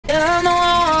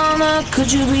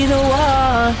could you be the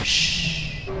one?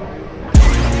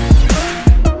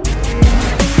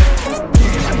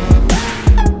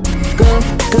 Good,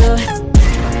 good.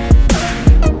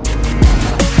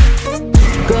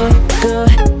 Good,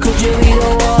 good. Could you be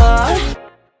the one?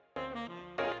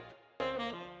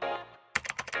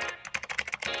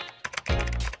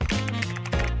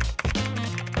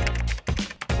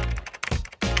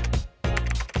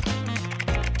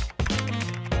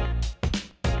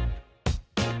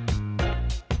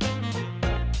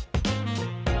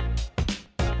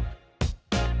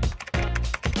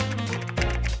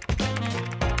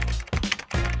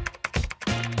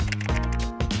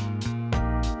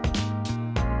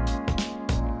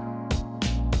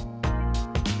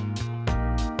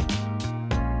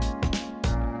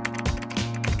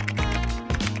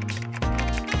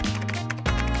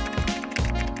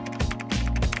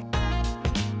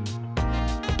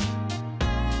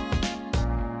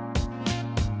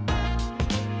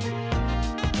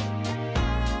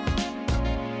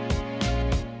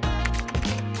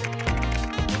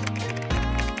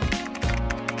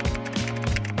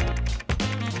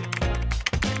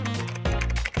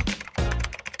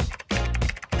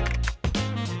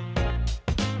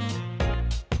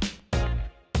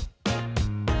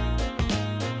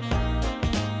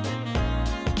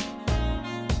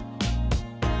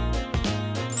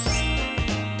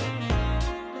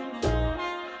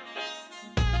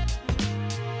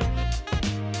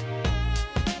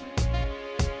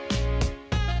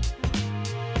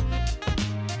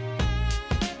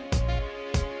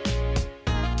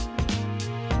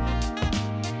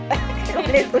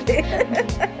 Ulit-ulit.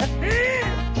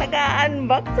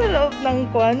 Nag-unbox sa loob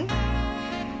ng kwan.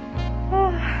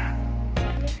 Oh.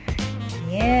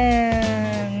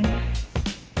 Yan.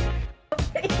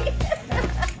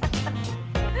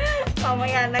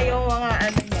 Mamaya na yung mga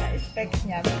ano niya, specs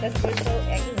niya because we're so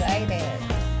excited.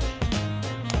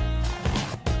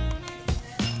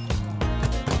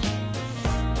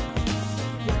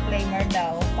 Disclaimer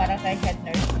daw para kay head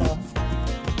nurse to.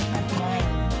 Not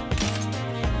mine.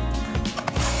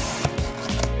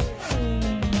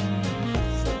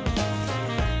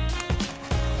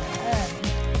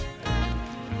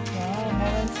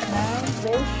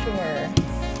 Brochure.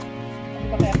 Ano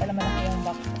ba kaya pala malaki yung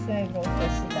box? Kasi may brochure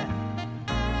sila.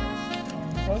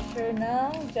 Brochure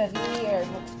ng Jarier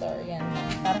Bookstore. Yan.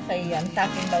 Para sa'yo yan. Sa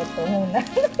akin daw ito muna.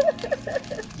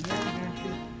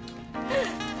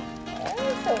 I'm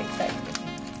so excited.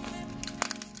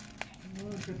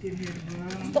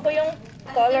 Gusto ko yung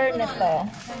color nito.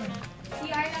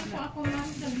 CR lang po ako lang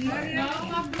sa video.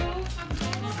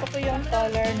 Gusto ko yung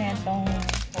color netong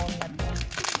phone na to.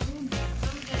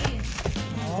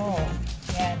 Oh,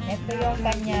 yan. Ito yung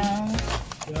kanyang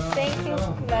thank you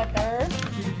letter.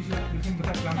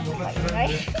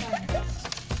 Okay.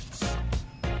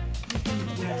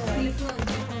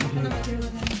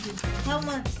 How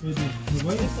much? This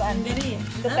one.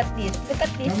 Look at this. Look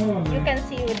at this. You can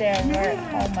see there where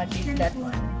how much is that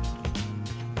one.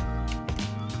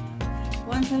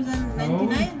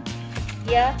 1,099?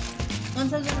 Yeah.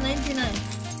 1,099.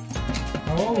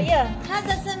 Oh yeah.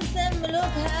 هذا سمسم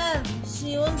look have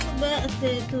she wants to buy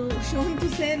she want to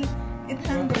sell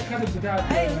 800.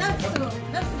 ايوه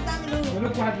نفسه بتعمله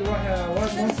ولك واحد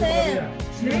سمسم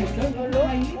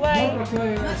Why?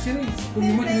 شري كل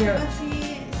مدري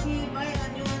she buy a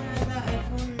new one هذا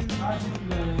iPhone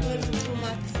 12 Pro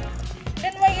Max.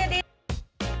 Then why you did?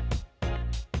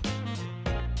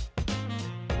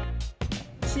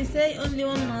 She say only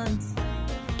 1 month.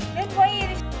 Then why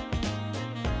you did?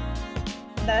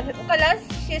 Kalas,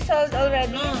 she sold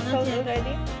already. No, not sold yet.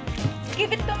 already.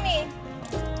 Give it to me.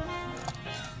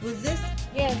 Was this?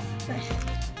 Yes.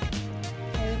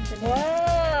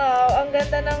 Wow! Ang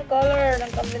ganda ng color,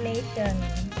 ng combination.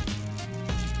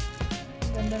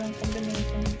 Ang ganda ng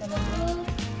combination talaga.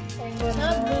 Ang ganda.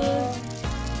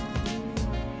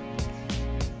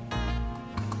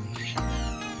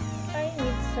 I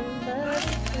need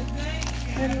somebody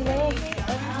to love me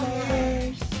on my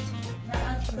worst.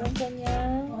 Ang ganda.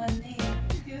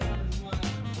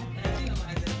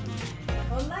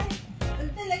 والله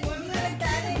قلت لك قلت لك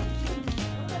تعالي.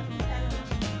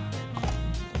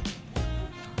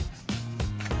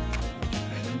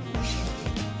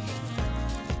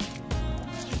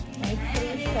 May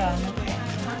free siya.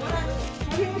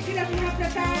 في مشكلة في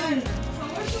الحفلتين.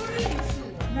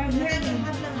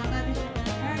 الحفلة مع بعض.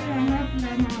 أيوة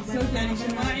حفلة مع بعض. صوت يعني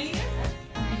جماعي؟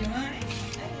 جماعي؟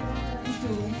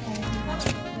 انتوا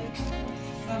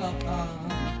سلطة.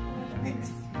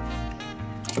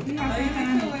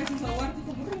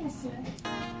 صورتكم بالرسوم.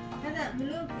 هذا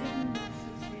ملوك.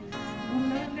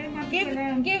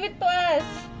 Give it to us.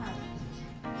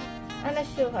 I'm not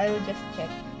sure. I will just check.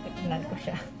 Tignan ko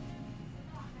siya.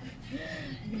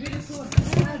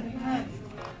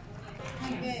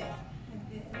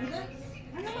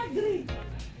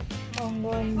 Ang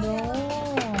ganda.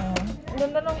 Ang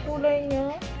ganda ng kulay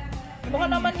niya. Baka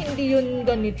naman hindi yun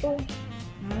ganito.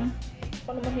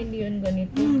 Baka naman hindi yun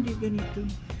ganito. Hindi ganito.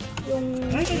 Yung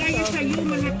Ay, kagaya sa'yo,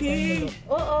 malaki.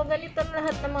 Oo, ganito na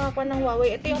lahat ng mga pan ng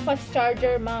Huawei. Ito yung fast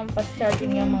charger, ma'am. Fast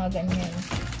charging yung mga ganyan.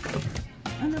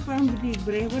 Ano pa ang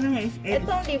libre? Walang SL. Ito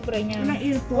ang libre niya. Walang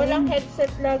earphone. Walang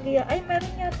headset lagi. Ay,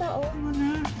 meron yata, oh.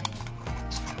 Wala.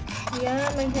 Yan,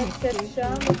 may headset siya.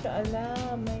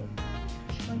 Masyaallah. May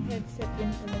headset din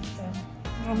pala siya.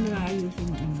 Ang naayusin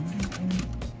mo. Yan.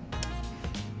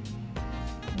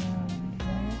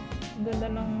 Ang ganda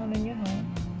ng ano niya, ha?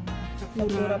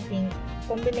 Sakura pink.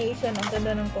 Combination. Ang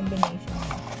ganda ng combination.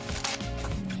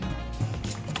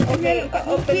 Okay,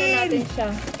 open na natin siya.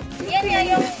 Yan nga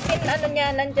yung ano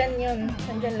niya. Nandyan yun.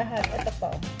 Nandyan lahat. Ito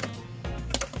pa.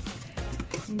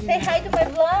 Say hi to my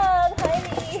vlog! Hi,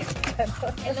 Lee!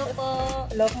 Hello po!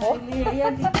 Hello po?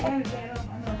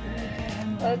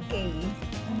 Okay.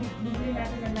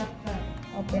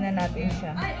 Open na natin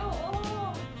siya. Ay,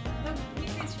 oo.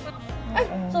 Nag-message pa. Ay,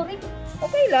 sorry.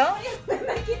 Okay lang.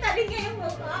 Nakita rin niya yung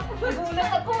mukha ako.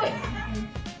 Nagulat ako eh.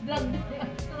 Vlog niya.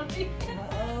 Sorry.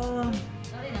 Oo.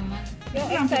 Sorry naman. Yung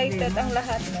excited ang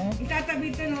lahat, no?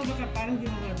 Itatabitan mo baka parang di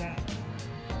mo wala.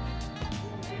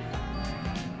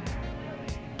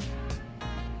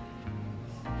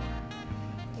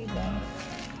 Diba?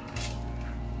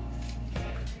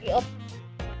 I-off.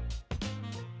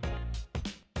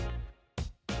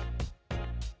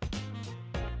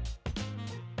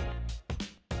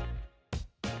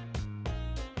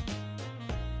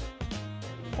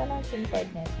 Saan ang SIM card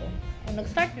na ito? Oh,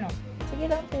 nag-start, no? Sige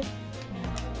lang, ito.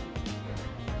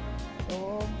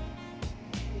 So,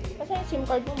 kasi yung SIM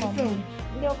card mo, ma'am. Ito.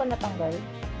 Hindi ako pa natanggal.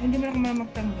 Hindi mo na kumama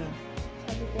magtanggal.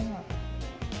 Sabi ko nga.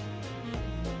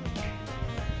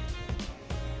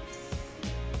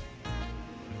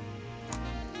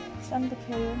 Saan ba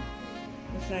kayo?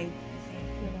 The side.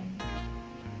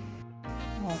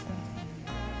 Oo.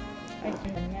 Ay,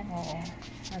 ganyan. Oo.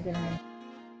 Ganyan.